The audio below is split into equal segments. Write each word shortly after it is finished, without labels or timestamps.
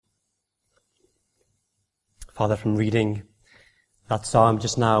Father, from reading that psalm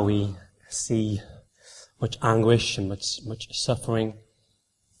just now, we see much anguish and much suffering.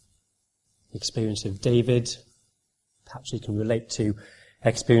 The experience of David, perhaps we can relate to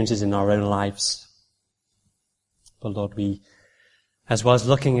experiences in our own lives. But Lord, as well as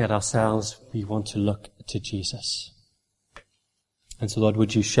looking at ourselves, we want to look to Jesus. And so Lord,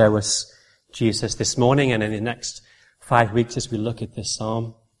 would you show us Jesus this morning and in the next 5 weeks as we look at this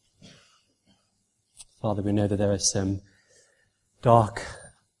psalm? Father, we know that there are some dark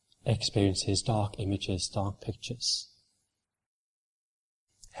experiences, dark images, dark pictures.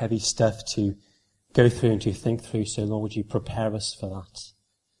 Heavy stuff to go through and to think through. So Lord, would you prepare us for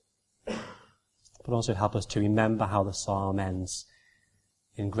that? But also help us to remember how the psalm ends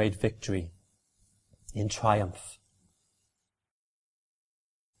in great victory, in triumph,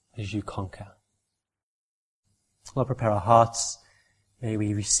 as you conquer. Lord, prepare our hearts. May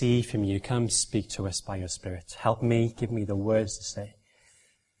we receive from you. Come speak to us by your Spirit. Help me, give me the words to say.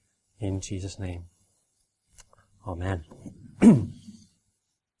 In Jesus' name. Amen.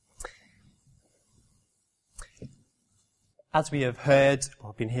 As we have heard,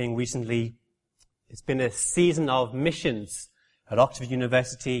 or been hearing recently, it's been a season of missions at Oxford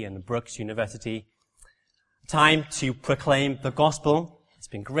University and Brookes University. Time to proclaim the gospel. It's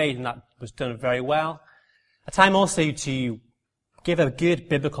been great, and that was done very well. A time also to give a good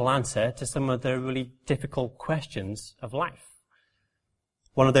biblical answer to some of the really difficult questions of life.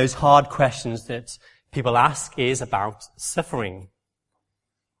 One of those hard questions that people ask is about suffering.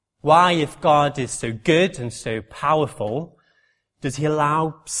 Why, if God is so good and so powerful, does he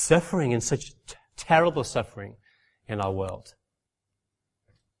allow suffering and such terrible suffering in our world?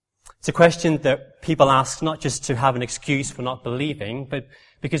 It's a question that people ask not just to have an excuse for not believing, but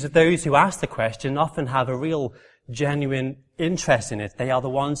because of those who ask the question often have a real genuine interest in it. They are the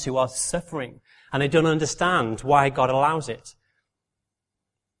ones who are suffering, and they don't understand why God allows it.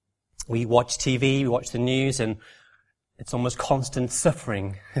 We watch TV, we watch the news, and it's almost constant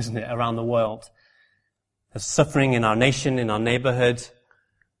suffering, isn't it, around the world. There's suffering in our nation, in our neighborhood,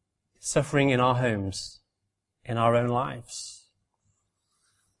 suffering in our homes, in our own lives.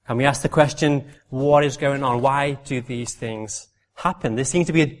 And we ask the question, what is going on? Why do these things happen? There seems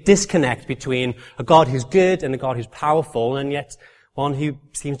to be a disconnect between a God who's good and a God who's powerful, and yet one who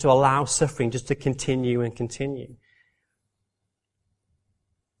seems to allow suffering just to continue and continue.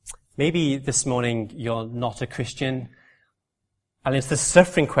 Maybe this morning you're not a Christian, and it's the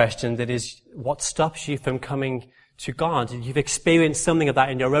suffering question that is what stops you from coming to God. You've experienced something of that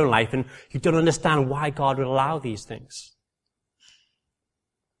in your own life, and you don't understand why God would allow these things.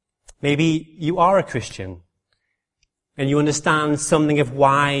 Maybe you are a Christian, and you understand something of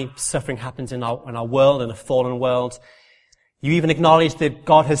why suffering happens in our world, in a fallen world. You even acknowledge that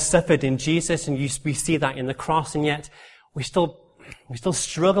God has suffered in Jesus, and we see that in the cross, and yet we still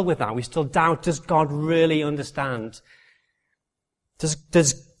struggle with that. We still doubt, does God really understand?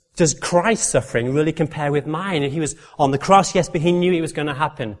 Does Christ's suffering really compare with mine? And he was on the cross, yes, but he knew it was going to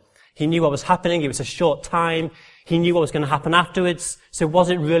happen. He knew what was happening. It was a short time. He knew what was going to happen afterwards. So was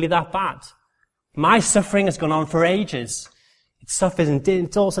it really that bad? My suffering has gone on for ages. It suffers in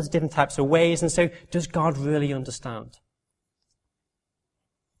all sorts of different types of ways. And so does God really understand?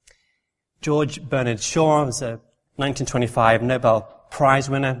 George Bernard Shaw was a 1925 Nobel Prize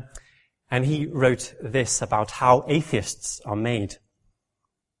winner, and he wrote this about how atheists are made.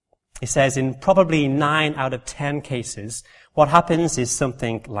 He says, in probably 9 out of 10 cases, what happens is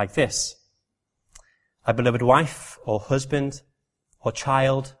something like this. A beloved wife or husband or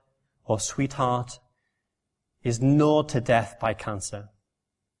child or sweetheart is gnawed to death by cancer,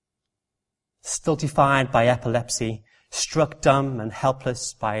 stultified by epilepsy, struck dumb and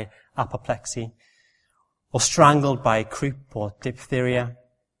helpless by apoplexy, or strangled by croup or diphtheria.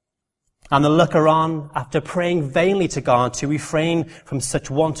 And the looker-on, after praying vainly to God to refrain from such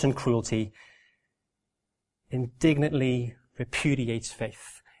wanton cruelty, indignantly repudiates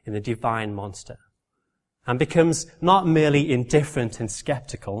faith in the divine monster and becomes not merely indifferent and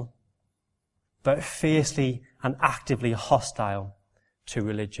skeptical, but fiercely and actively hostile to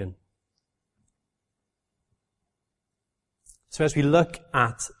religion. So as we look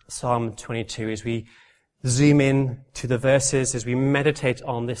at Psalm 22, as we zoom in to the verses, as we meditate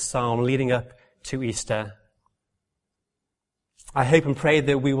on this psalm leading up to Easter, I hope and pray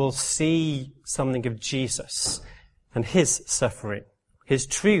that we will see something of Jesus and his suffering, his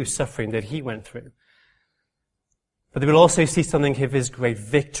true suffering that he went through. But that we'll also see something of his great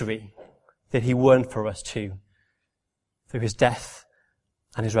victory that he won for us too, through his death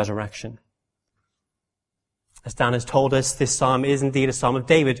and his resurrection. As Dan has told us, this psalm is indeed a psalm of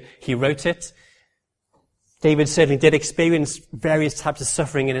David. He wrote it. David certainly did experience various types of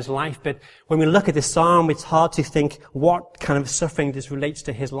suffering in his life, but when we look at this psalm, it's hard to think what kind of suffering this relates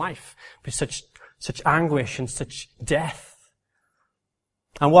to his life, with such anguish and such death.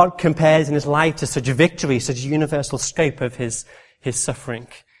 And what compares in his life to such victory, such universal scope of his suffering.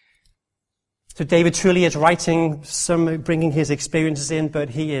 So David truly is writing bringing his experiences in, but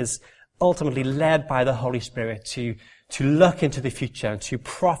he is ultimately led by the Holy Spirit to look into the future, to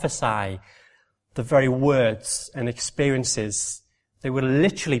prophesy the very words and experiences that will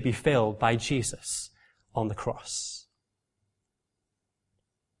literally be filled by Jesus on the cross.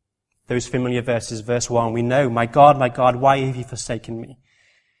 Those familiar verses, verse 1, we know, my God, why have you forsaken me?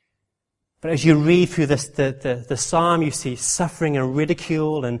 But as you read through this, the psalm, you see suffering and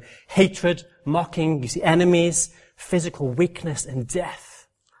ridicule and hatred, mocking, you see enemies, physical weakness and death.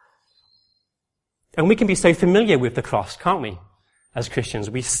 And we can be so familiar with the cross, can't we? As Christians,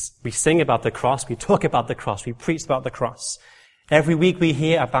 we sing about the cross, we talk about the cross, we preach about the cross. Every week we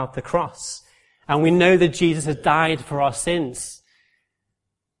hear about the cross. And we know that Jesus has died for our sins.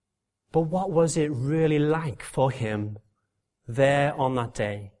 But what was it really like for him there on that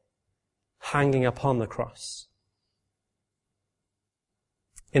day, hanging upon the cross?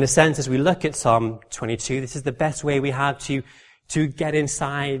 In a sense, as we look at Psalm 22, this is the best way we have to get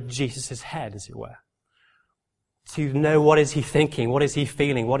inside Jesus' head, as it were. To know what is he thinking, what is he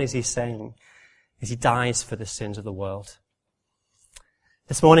feeling, what is he saying as he dies for the sins of the world.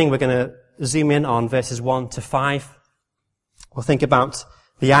 This morning we're going to zoom in on verses 1 to 5. We'll think about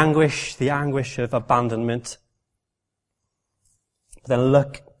the anguish of abandonment. Then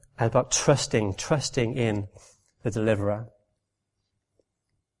look about trusting in the deliverer.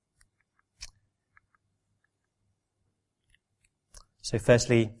 So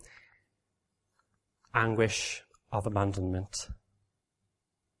firstly, anguish of abandonment.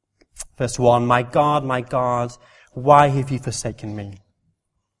 Verse 1, my God, why have you forsaken me?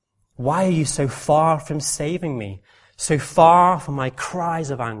 Why are you so far from saving me? So far from my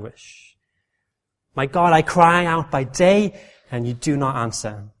cries of anguish? My God, I cry out by day and you do not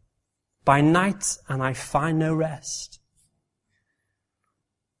answer. By night and I find no rest.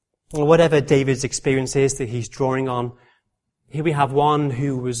 Well, whatever David's experience is that he's drawing on, here we have one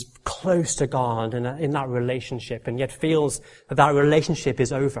who was close to God in that relationship and yet feels that relationship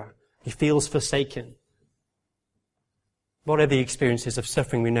is over. He feels forsaken. What are the experiences of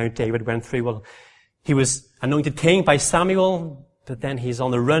suffering we know David went through? Well, he was anointed king by Samuel, but then he's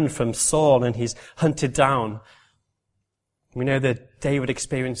on the run from Saul and he's hunted down. We know that David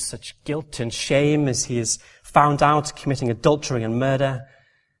experienced such guilt and shame as he is found out committing adultery and murder.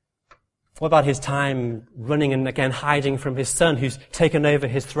 What about his time running and again hiding from his son who's taken over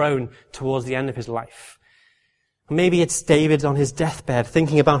his throne towards the end of his life? Maybe it's David on his deathbed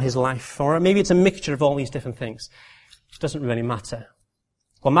thinking about his life, or maybe it's a mixture of all these different things. It doesn't really matter.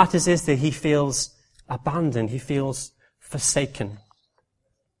 What matters is that he feels abandoned, he feels forsaken.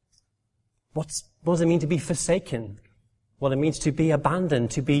 What does it mean to be forsaken? Well, it means to be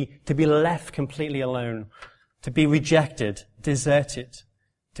abandoned, to be left completely alone, to be rejected, deserted,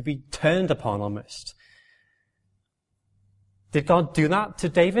 to be turned upon almost. Did God do that to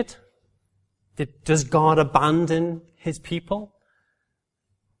David? Does God abandon his people?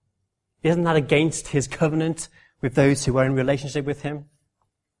 Isn't that against his covenant with those who are in relationship with him?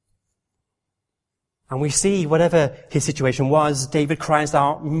 And we see, whatever his situation was, David cries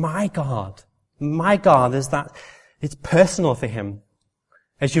out, my God, is that it's personal for him.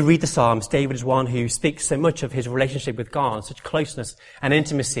 As you read the Psalms, David is one who speaks so much of his relationship with God, such closeness and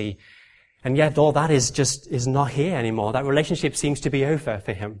intimacy. And yet all that is not here anymore. That relationship seems to be over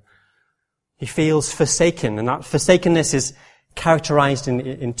for him. He feels forsaken, and that forsakenness is characterized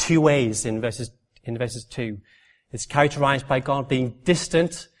in two ways in verses 2. It's characterized by God being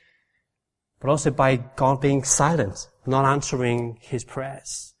distant, but also by God being silent, not answering his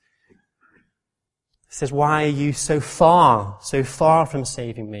prayers. He says, why are you so far from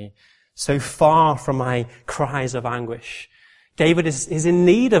saving me, so far from my cries of anguish? David is in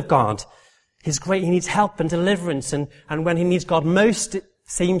need of God. He needs help and deliverance, and when he needs God most, it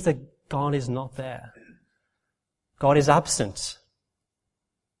seems that God is not there. God is absent.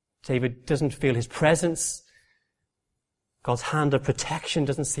 David doesn't feel his presence. God's hand of protection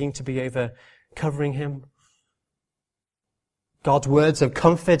doesn't seem to be over covering him. God's words of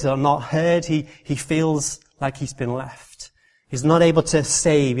comfort are not heard. He feels like he's been left. He's not able to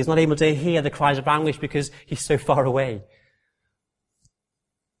save. He's not able to hear the cries of anguish because he's so far away.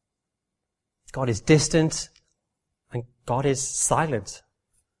 God is distant and God is silent.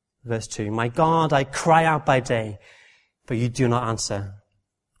 Verse 2, my God, I cry out by day, but you do not answer.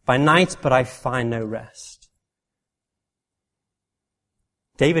 By night, but I find no rest.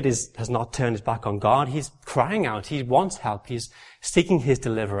 David has not turned his back on God. He's crying out. He wants help. He's seeking his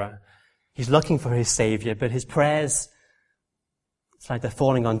deliverer. He's looking for his Savior, but his prayers, it's like they're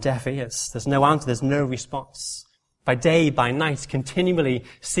falling on deaf ears. There's no answer. There's no response. By day, by night, continually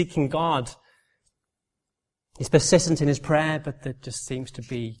seeking God. He's persistent in his prayer, but there just seems to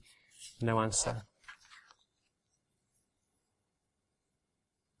be no answer.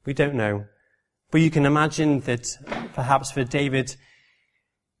 We don't know. But you can imagine that perhaps for David,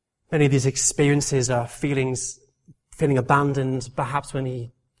 many of these experiences are feeling abandoned, perhaps when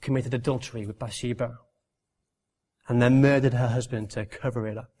he committed adultery with Bathsheba and then murdered her husband to cover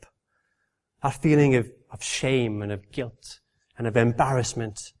it up. That feeling of shame and of guilt and of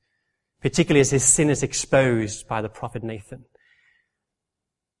embarrassment, particularly as his sin is exposed by the prophet Nathan.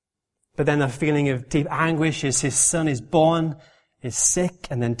 But then a feeling of deep anguish as his son is born, is sick,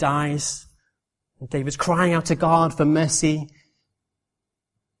 and then dies. And David's crying out to God for mercy.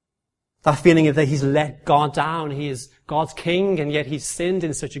 That feeling of that he's let God down. He is God's king, and yet he's sinned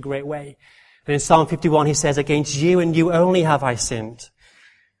in such a great way. And in Psalm 51 he says, "Against you and you only have I sinned."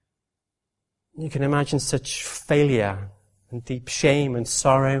 You can imagine such failure and deep shame and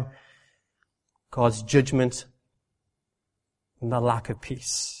sorrow, God's judgment, and the lack of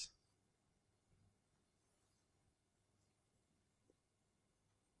peace.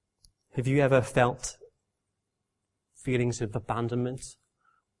 Have you ever felt feelings of abandonment?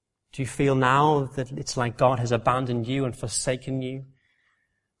 Do you feel now that it's like God has abandoned you and forsaken you?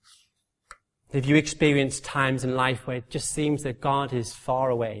 Have you experienced times in life where it just seems that God is far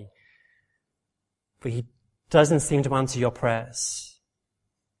away, but he doesn't seem to answer your prayers?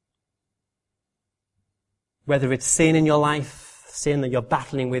 Whether it's sin in your life, sin that you're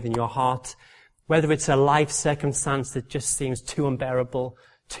battling with in your heart, whether it's a life circumstance that just seems too unbearable,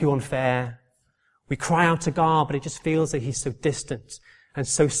 too unfair, we cry out to God, but it just feels that he's so distant and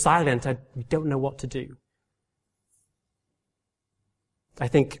so silent, we don't know what to do. I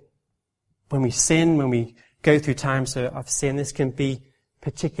think when we sin, when we go through times of sin, this can be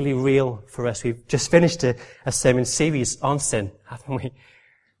particularly real for us. We've just finished a sermon series on sin, haven't we?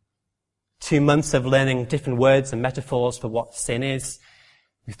 2 months of learning different words and metaphors for what sin is.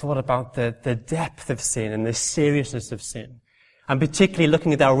 We thought about the depth of sin and the seriousness of sin. And particularly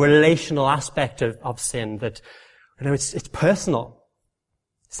looking at our relational aspect of sin, that, it's personal.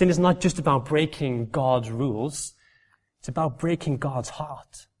 Sin is not just about breaking God's rules. It's about breaking God's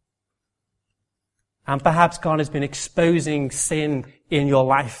heart. And perhaps God has been exposing sin in your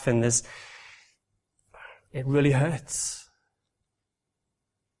life, and it really hurts.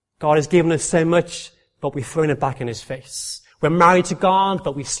 God has given us so much, but we've thrown it back in his face. We're married to God,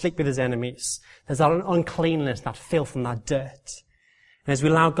 but we sleep with his enemies. There's that uncleanness, that filth and that dirt. And as we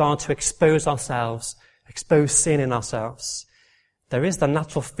allow God to expose ourselves, expose sin in ourselves, there is the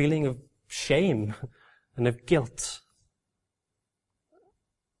natural feeling of shame and of guilt.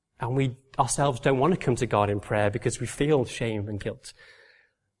 And we ourselves don't want to come to God in prayer because we feel shame and guilt.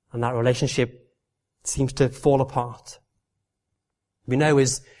 And that relationship seems to fall apart. We know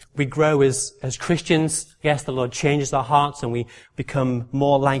as we grow as Christians, yes, the Lord changes our hearts and we become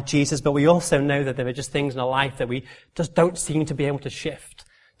more like Jesus, but we also know that there are just things in our life that we just don't seem to be able to shift.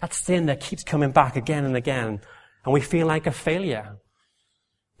 That sin that keeps coming back again and again, and we feel like a failure.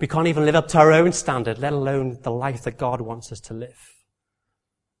 We can't even live up to our own standard, let alone the life that God wants us to live.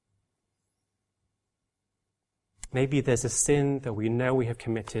 Maybe there's a sin that we know we have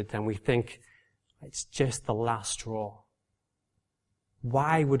committed and we think it's just the last straw.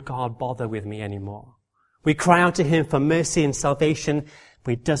 Why would God bother with me anymore? We cry out to him for mercy and salvation,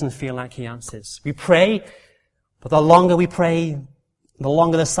 but he doesn't feel like he answers. We pray, but the longer we pray, the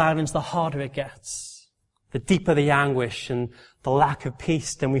longer the silence, the harder it gets. The deeper the anguish and the lack of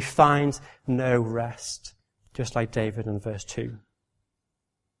peace, then we find no rest, just like David in verse 2.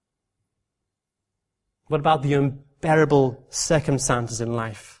 What about the unbearable circumstances in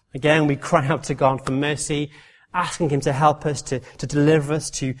life? Again, we cry out to God for mercy, asking him to help us, to deliver us,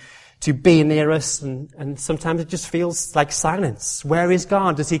 to be near us, and sometimes it just feels like silence. Where is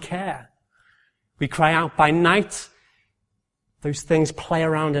God? Does he care? We cry out by night. Those things play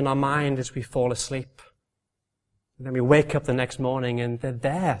around in our mind as we fall asleep. And then we wake up the next morning and they're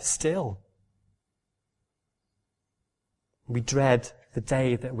there still. We dread the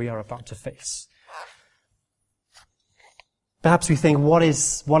day that we are about to face. Perhaps we think, what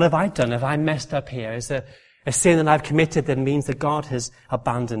have I done? Have I messed up here? Is there a sin that I've committed that means that God has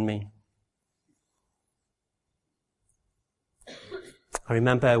abandoned me? I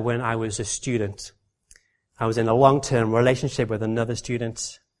remember when I was a student, I was in a long-term relationship with another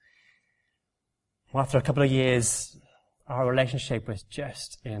student. Well, after a couple of years, our relationship was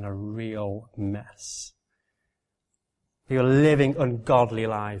just in a real mess. We were living ungodly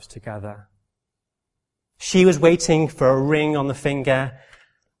lives together. She was waiting for a ring on the finger.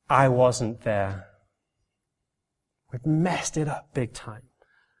 I wasn't there. We'd messed it up big time.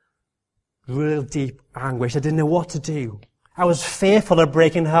 Real deep anguish. I didn't know what to do. I was fearful of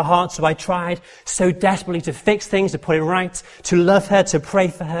breaking her heart, so I tried so desperately to fix things, to put it right, to love her, to pray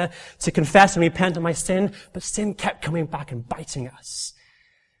for her, to confess and repent of my sin, but sin kept coming back and biting us.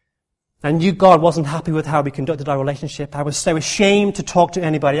 I knew God wasn't happy with how we conducted our relationship. I was so ashamed to talk to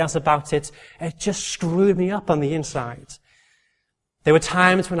anybody else about it. It just screwed me up on the inside. There were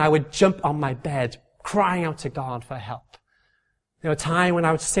times when I would jump on my bed, crying out to God for help. There were times when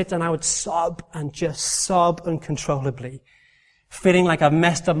I would sit and I would sob and just sob uncontrollably, feeling like I've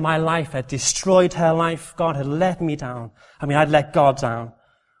messed up my life, I'd destroyed her life, God had let me down. I'd let God down.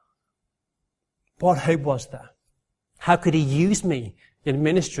 What hope was there? How could he use me in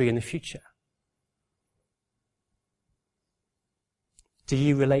ministry in the future? Do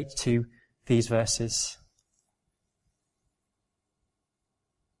you relate to these verses?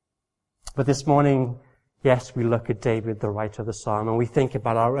 But this morning, yes, we look at David, the writer of the psalm, and we think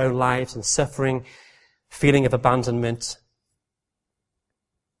about our own lives and suffering, feeling of abandonment.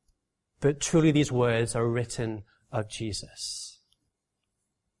 But truly these words are written of Jesus.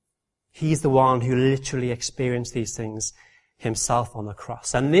 He's the one who literally experienced these things himself on the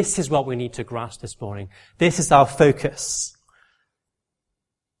cross. And this is what we need to grasp this morning. This is our focus.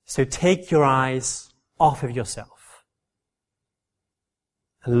 So take your eyes off of yourself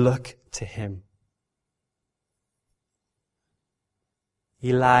and look to him.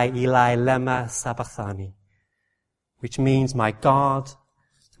 Eli, Eli, lema sabachthani, which means, my God,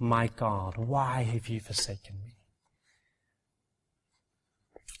 why have you forsaken me?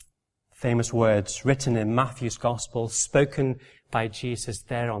 Famous words written in Matthew's Gospel, spoken by Jesus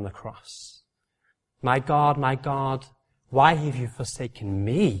there on the cross. My God, why have you forsaken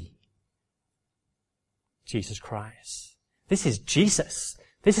me? Jesus cries. This is Jesus.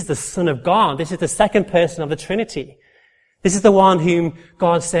 This is the Son of God. This is the second person of the Trinity. This is the one whom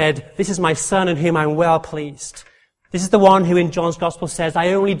God said, this is my Son in whom I'm well pleased. This is the one who in John's Gospel says,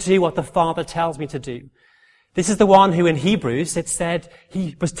 I only do what the Father tells me to do. This is the one who in Hebrews, it said,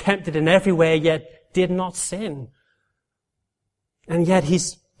 he was tempted in every way, yet did not sin. And yet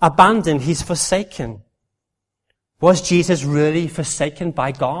he's abandoned, he's forsaken. Was Jesus really forsaken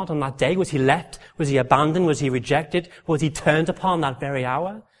by God on that day? Was he left? Was he abandoned? Was he rejected? Was he turned upon that very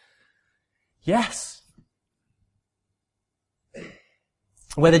hour? Yes.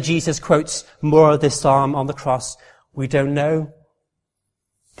 Whether Jesus quotes more of this psalm on the cross, we don't know.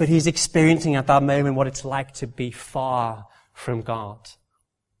 But he's experiencing at that moment what it's like to be far from God.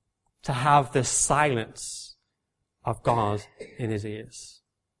 To have the silence of God in his ears.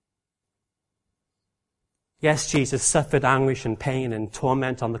 Yes, Jesus suffered anguish and pain and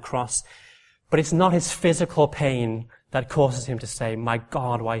torment on the cross, but it's not his physical pain that causes him to say, my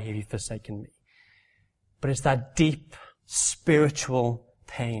God, why have you forsaken me? But it's that deep spiritual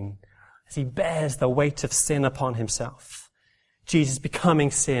pain as he bears the weight of sin upon himself. Jesus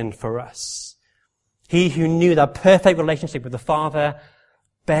becoming sin for us. He who knew that perfect relationship with the Father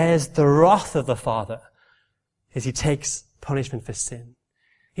bears the wrath of the Father as he takes punishment for sin.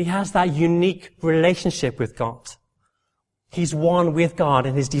 He has that unique relationship with God. He's one with God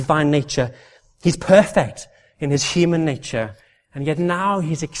in his divine nature. He's perfect in his human nature. And yet now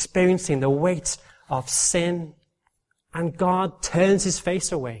he's experiencing the weight of sin. And God turns his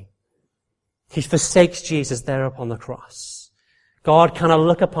face away. He forsakes Jesus there upon the cross. God cannot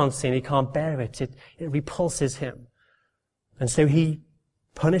look upon sin. He can't bear it. It repulses him. And so he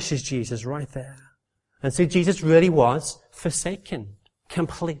punishes Jesus right there. And so Jesus really was forsaken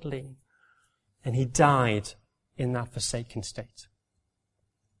completely. And he died in that forsaken state.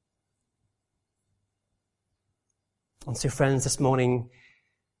 And so friends, this morning,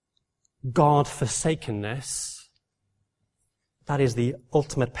 God forsakenness, that is the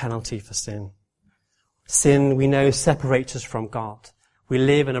ultimate penalty for sin. Sin, we know, separates us from God. We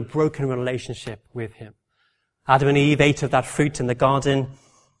live in a broken relationship with him. Adam and Eve ate of that fruit in the garden.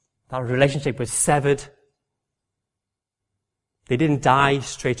 That relationship was severed. They didn't die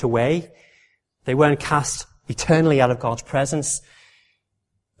straight away. They weren't cast eternally out of God's presence.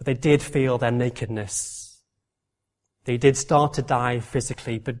 But they did feel their nakedness. They did start to die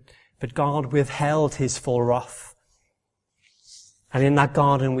physically, but God withheld his full wrath. And in that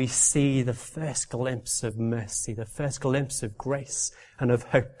garden we see the first glimpse of mercy, the first glimpse of grace and of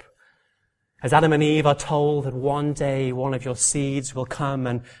hope. As Adam and Eve are told that one day one of your seeds will come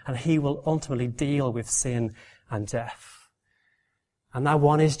and he will ultimately deal with sin and death. And that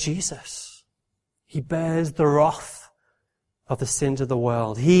one is Jesus. He bears the wrath of the sins of the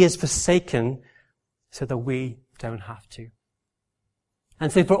world. He is forsaken so that we don't have to.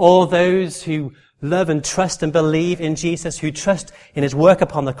 And so for all those who love and trust and believe in Jesus, who trust in his work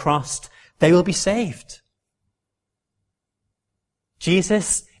upon the cross, they will be saved.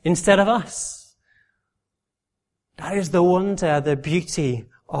 Jesus instead of us. That is the wonder, the beauty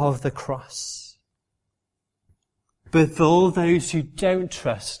of the cross. But for all those who don't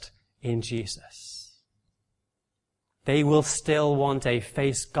trust in Jesus, they will still one day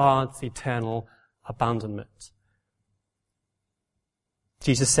face God's eternal abandonment.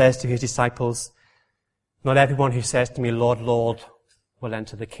 Jesus says to his disciples, "Not everyone who says to me, 'Lord, Lord,' will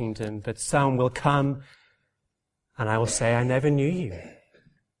enter the kingdom, but some will come, and I will say, 'I never knew you.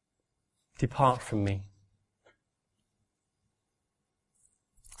 Depart from me.'"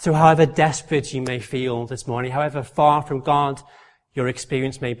 So however desperate you may feel this morning, however far from God your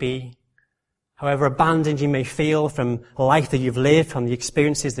experience may be, however abandoned you may feel from life that you've lived, from the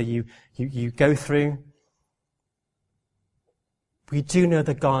experiences that you go through, we do know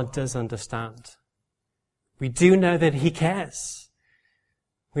that God does understand. We do know that he cares.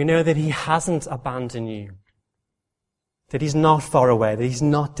 We know that he hasn't abandoned you, that he's not far away, that he's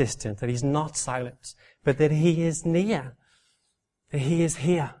not distant, that he's not silent, but that he is near, that he is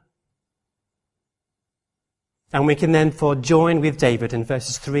here. And we can then join with David in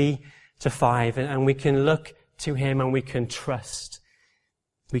verses 3 to 5, and we can look to him and we can trust.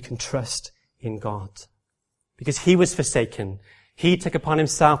 We can trust in God. Because he was forsaken. He took upon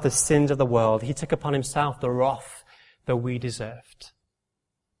himself the sins of the world. He took upon himself the wrath that we deserved.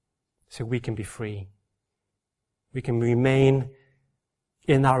 So we can be free. We can remain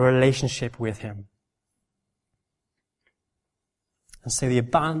in that relationship with him. And so the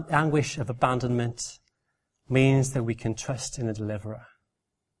anguish of abandonment means that we can trust in a deliverer.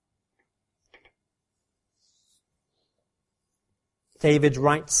 David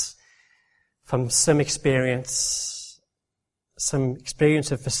writes from some experience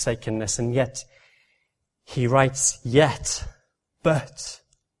of forsakenness, and yet he writes, but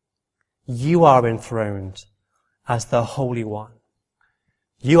you are enthroned as the Holy One.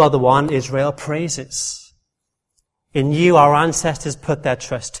 You are the one Israel praises. In you our ancestors put their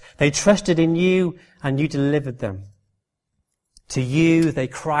trust. They trusted in you and you delivered them. To you they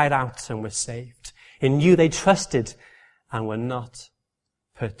cried out and were saved. In you they trusted and were not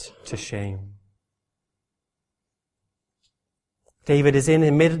put to shame. David is in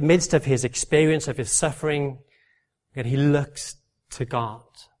the midst of his experience of his suffering, and he looks to God.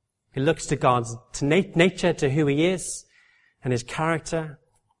 He looks to God's nature, to who he is and his character,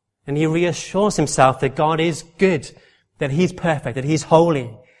 and he reassures himself that God is good, that he's perfect, that he's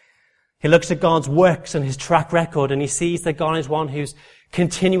holy. He looks at God's works and his track record, and he sees that God is one who's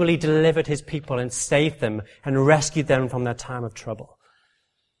continually delivered his people and saved them and rescued them from their time of trouble.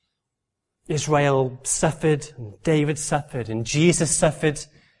 Israel suffered, and David suffered, and Jesus suffered,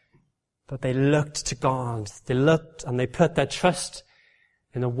 but they looked to God. They looked and they put their trust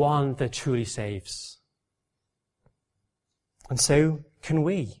in the one that truly saves. And so can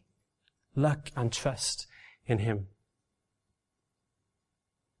we look and trust in him.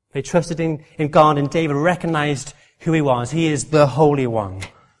 They trusted in God, and David recognized who he was. He is the Holy One,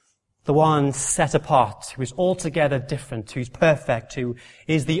 the one set apart, who is altogether different, who's perfect, who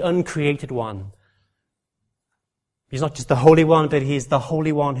is the uncreated one. He's not just the Holy One, but he's the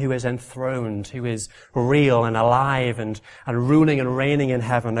Holy One who is enthroned, who is real and alive and ruling and reigning in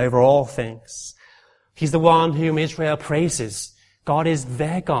heaven over all things. He's the one whom Israel praises. God is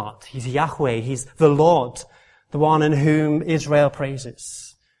their God. He's Yahweh. He's the Lord, the one in whom Israel praises.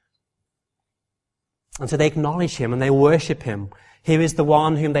 And so they acknowledge him and they worship him. He is the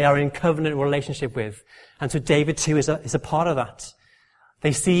one whom they are in covenant relationship with. And so David too is a part of that.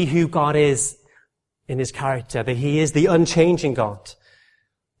 They see who God is in his character, that he is the unchanging God,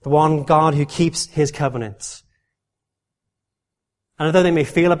 the one God who keeps his covenant. And although they may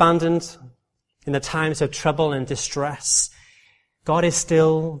feel abandoned in the times of trouble and distress, God is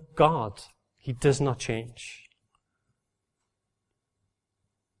still God. He does not change.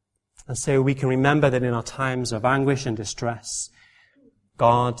 And so we can remember that in our times of anguish and distress,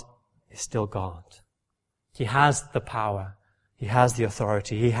 God is still God. He has the power. He has the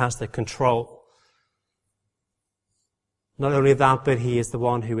authority. He has the control. Not only that, but he is the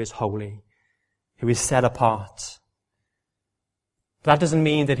one who is holy, who is set apart. But that doesn't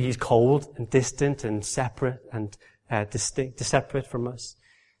mean that he's cold and distant and separate and separate from us,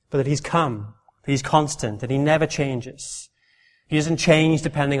 but that he's come, that he's constant, that he never changes. He doesn't change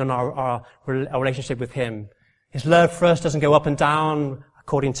depending on our relationship with him. His love for us doesn't go up and down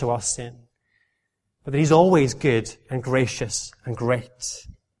according to our sin, but that he's always good and gracious and great.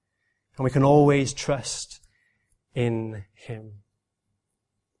 And we can always trust in him.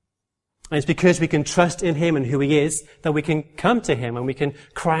 And it's because we can trust in him and who he is that we can come to him and we can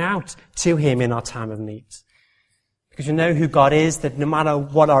cry out to him in our time of need. Because you know who God is, that no matter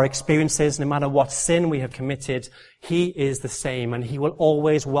what our experience is, no matter what sin we have committed, he is the same and he will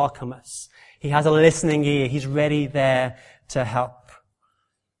always welcome us. He has a listening ear. He's ready there to help.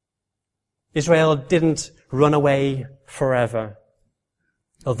 Israel didn't run away forever.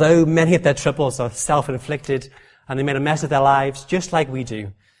 Although many of their troubles are self-inflicted and they made a mess of their lives just like we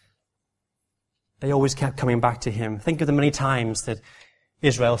do, they always kept coming back to him. Think of the many times that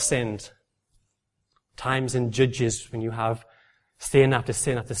Israel sinned. Times in Judges when you have sin after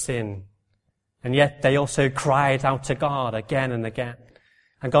sin after sin. And yet they also cried out to God again and again.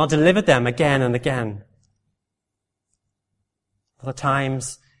 And God delivered them again and again. Other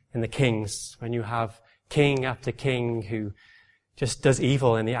times in the Kings when you have king after king who just does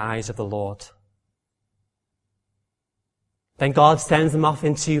evil in the eyes of the Lord. Then God sends them off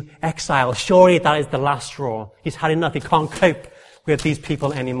into exile. Surely that is the last straw. He's had enough. He can't cope with these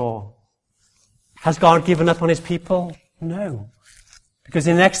people anymore. Has God given up on his people? No. Because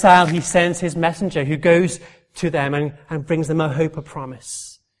in exile he sends his messenger who goes to them and brings them a hope, a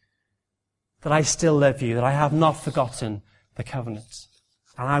promise. That I still love you, that I have not forgotten the covenant.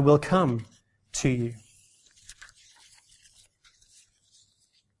 And I will come to you.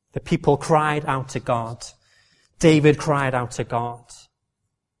 The people cried out to God. David cried out to God.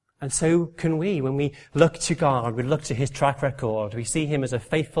 And so can we. When we look to God, we look to his track record. We see him as a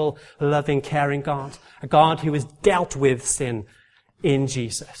faithful, loving, caring God. A God who has dealt with sin in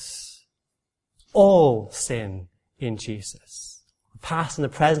Jesus. All sin in Jesus. The past and the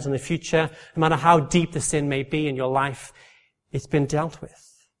present and the future, no matter how deep the sin may be in your life, it's been dealt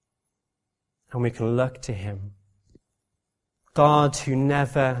with. And we can look to him. God who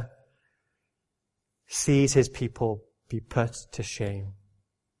never sees his people be put to shame.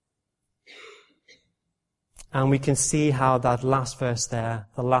 And we can see how that last verse there,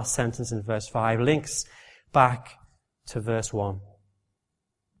 the last sentence in verse 5, links back to verse 1.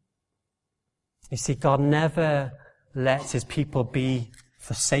 You see, God never lets his people be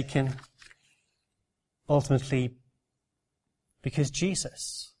forsaken, ultimately because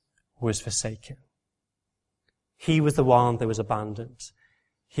Jesus was forsaken. He was the one that was abandoned.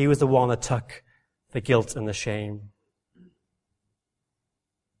 He was the one that took the guilt and the shame.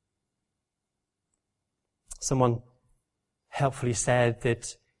 Someone helpfully said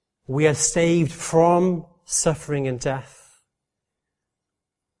that we are saved from suffering and death.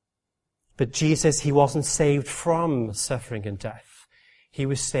 But Jesus, he wasn't saved from suffering and death. He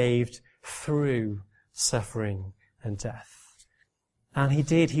was saved through suffering and death. And he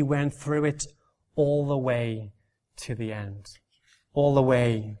did. He went through it all the way to the end. All the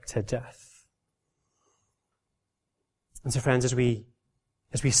way to death. And so friends, as we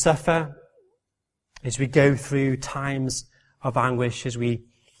suffer, as we go through times of anguish, as we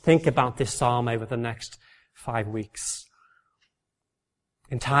think about this psalm over the next 5 weeks,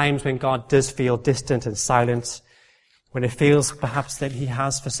 in times when God does feel distant and silent, when it feels perhaps that he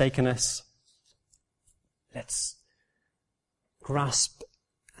has forsaken us, let's grasp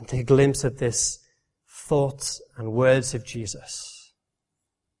and take a glimpse of this thoughts and words of Jesus.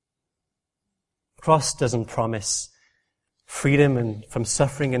 The cross doesn't promise freedom and from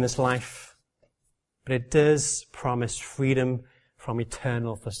suffering in this life, but it does promise freedom from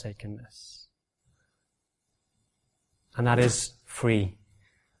eternal forsakenness. And that is free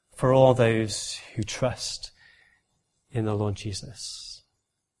for all those who trust in the Lord Jesus.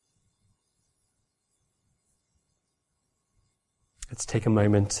 Let's take a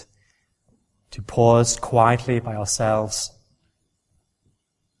moment to pause quietly by ourselves,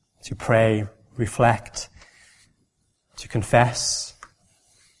 to pray, reflect, to confess,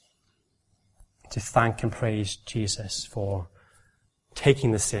 to thank and praise Jesus for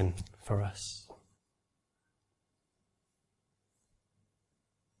taking the sin for us.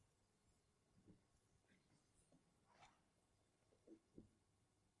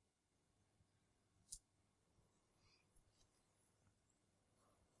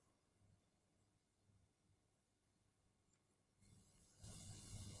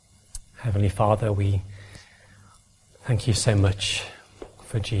 Heavenly Father, we thank you so much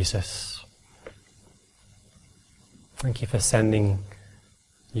for Jesus. Thank you for sending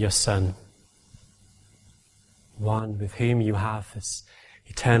your Son, one with whom you have this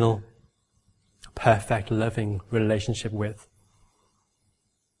eternal, perfect, loving relationship with.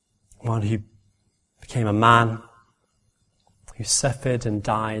 One who became a man, who suffered and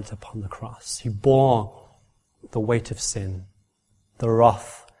died upon the cross, who bore the weight of sin, the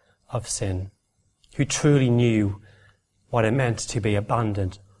wrath of sin, who truly knew what it meant to be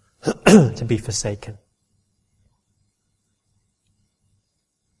abandoned, to be forsaken.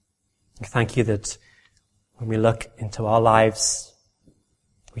 Thank you that when we look into our lives,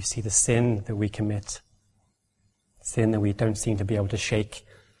 we see the sin that we commit, sin that we don't seem to be able to shake.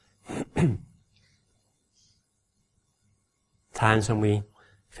 Times when we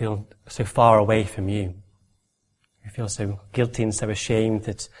feel so far away from you. We feel so guilty and so ashamed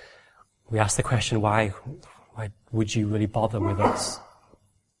that we ask the question, why would you really bother with us?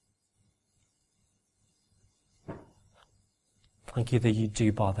 Thank you that you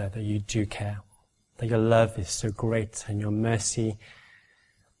do bother, that you do care, that your love is so great and your mercy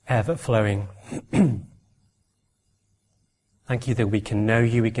ever flowing. Thank you that we can know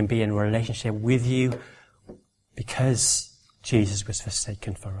you, we can be in relationship with you because Jesus was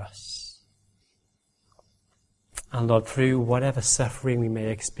forsaken for us. And Lord, through whatever suffering we may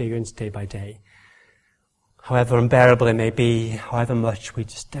experience day by day, however unbearable it may be, however much we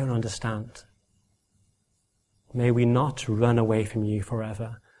just don't understand, may we not run away from you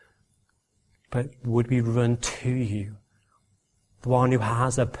forever, but would we run to you, the one who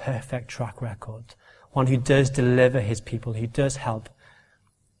has a perfect track record, one who does deliver his people, who does help,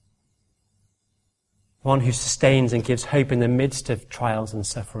 one who sustains and gives hope in the midst of trials and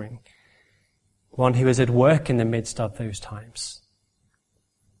suffering, one who is at work in the midst of those times.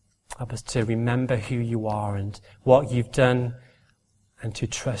 Help us to remember who you are and what you've done and to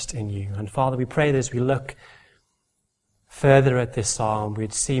trust in you. And Father, we pray that as we look further at this psalm,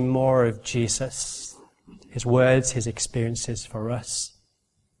 we'd see more of Jesus, his words, his experiences for us.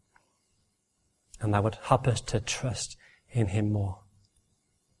 And that would help us to trust in him more.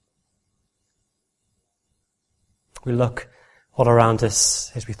 We look all around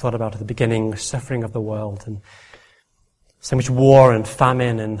us, as we thought about at the beginning, suffering of the world, and so much war and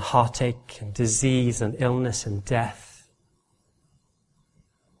famine and heartache and disease and illness and death.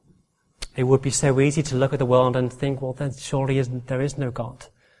 It would be so easy to look at the world and think, well, then surely there is no God.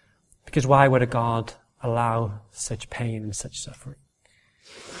 Because why would a God allow such pain and such suffering?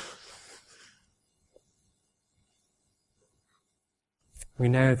 We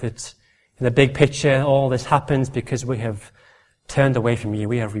know that in the big picture, all this happens because we have turned away from you.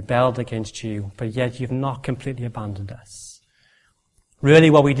 We have rebelled against you, but yet you've not completely abandoned us. Really,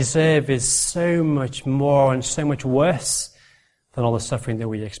 what we deserve is so much more and so much worse than all the suffering that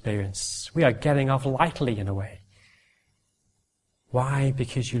we experience. We are getting off lightly in a way. Why?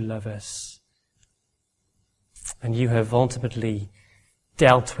 Because you love us. And you have ultimately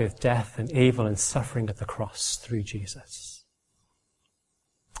dealt with death and evil and suffering at the cross through Jesus.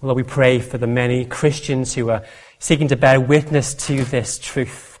 Lord, we pray for the many Christians who are seeking to bear witness to this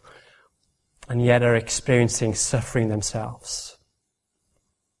truth and yet are experiencing suffering themselves.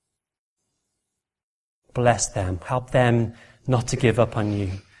 Bless them. Help them not to give up on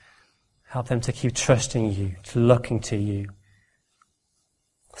you. Help them to keep trusting you, to looking to you,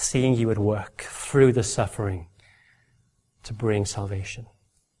 seeing you at work through the suffering to bring salvation.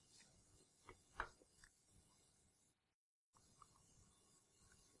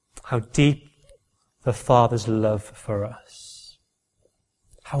 How deep the Father's love for us.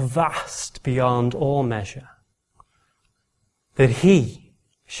 How vast beyond all measure. That he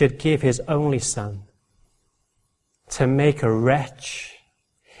should give his only Son to make a wretch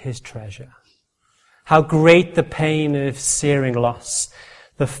his treasure. How great the pain of searing loss.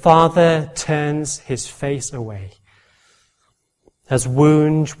 The Father turns his face away, as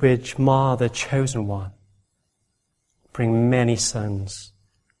wounds which mar the chosen one bring many sons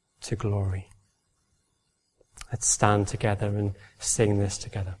to glory. Let's stand together and sing this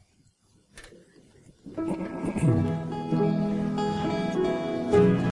together.